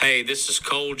Hey, this is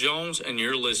Cole Jones, and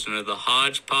you're listening to the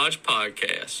Hodgepodge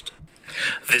Podcast.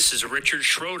 This is Richard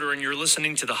Schroeder, and you're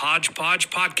listening to the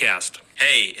Hodgepodge Podcast.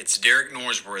 Hey, it's Derek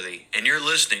Norsworthy, and you're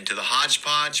listening to the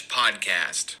Hodgepodge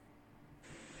Podcast.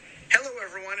 Hello,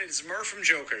 everyone. It's Murr from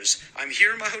Jokers. I'm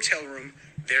here in my hotel room.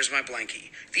 There's my blankie.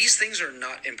 These things are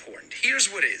not important.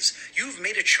 Here's what is. You've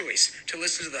made a choice to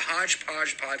listen to the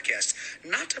Hodgepodge Podcast.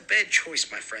 Not a bad choice,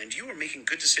 my friend. You are making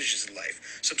good decisions in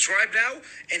life. Subscribe now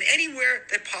and anywhere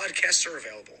that podcasts are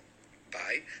available.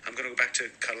 Bye. I'm going to go back to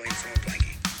cuddling from a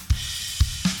blankie.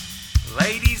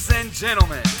 Ladies and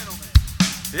gentlemen,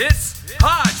 it's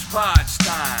Hodgepodge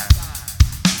time.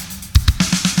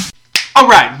 All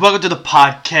right, welcome to the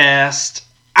podcast.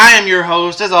 I am your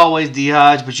host, as always, D.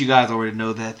 Hodge, but you guys already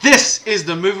know that. This is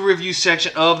the movie review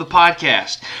section of the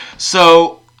podcast.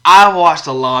 So, I watched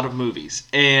a lot of movies,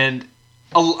 and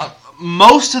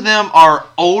most of them are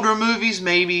older movies.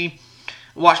 Maybe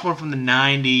watched one from the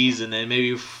 90s, and then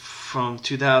maybe from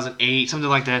 2008, something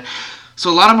like that.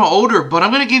 So, a lot of them are older, but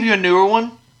I'm going to give you a newer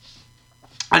one.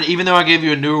 And even though I gave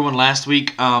you a newer one last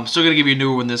week, I'm still going to give you a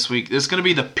newer one this week. It's going to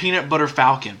be the Peanut Butter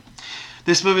Falcon.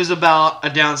 This movie is about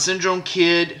a Down syndrome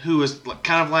kid who is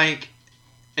kind of like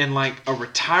in like a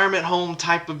retirement home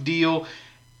type of deal,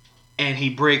 and he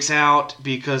breaks out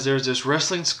because there's this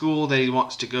wrestling school that he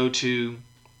wants to go to,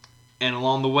 and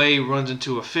along the way he runs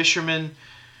into a fisherman,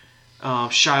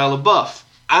 Shia LaBeouf.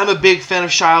 I'm a big fan of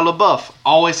Shia LaBeouf.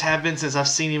 Always have been since I've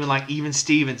seen him in like Even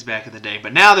Stevens back in the day.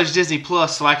 But now there's Disney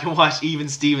Plus, so I can watch Even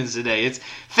Stevens today. It's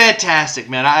fantastic,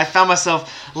 man. I found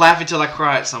myself laughing till I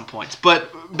cry at some points.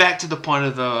 But back to the point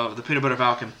of the Peanut Butter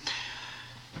Falcon.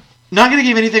 Not going to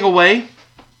give anything away.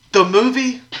 The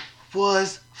movie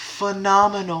was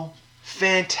phenomenal.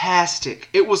 Fantastic.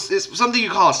 It's something you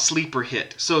call a sleeper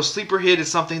hit. So a sleeper hit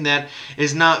is something that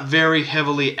is not very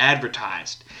heavily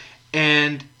advertised.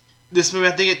 And this movie,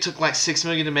 I think it took like $6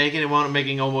 million to make it. It wound up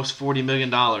making almost $40 million.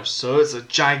 So it's a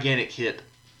gigantic hit.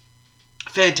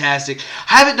 Fantastic.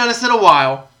 I haven't done this in a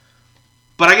while,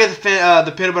 but I give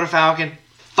the Peanut Butter Falcon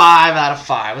 5 out of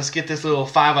 5. Let's get this little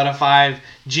 5 out of 5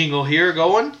 jingle here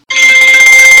going.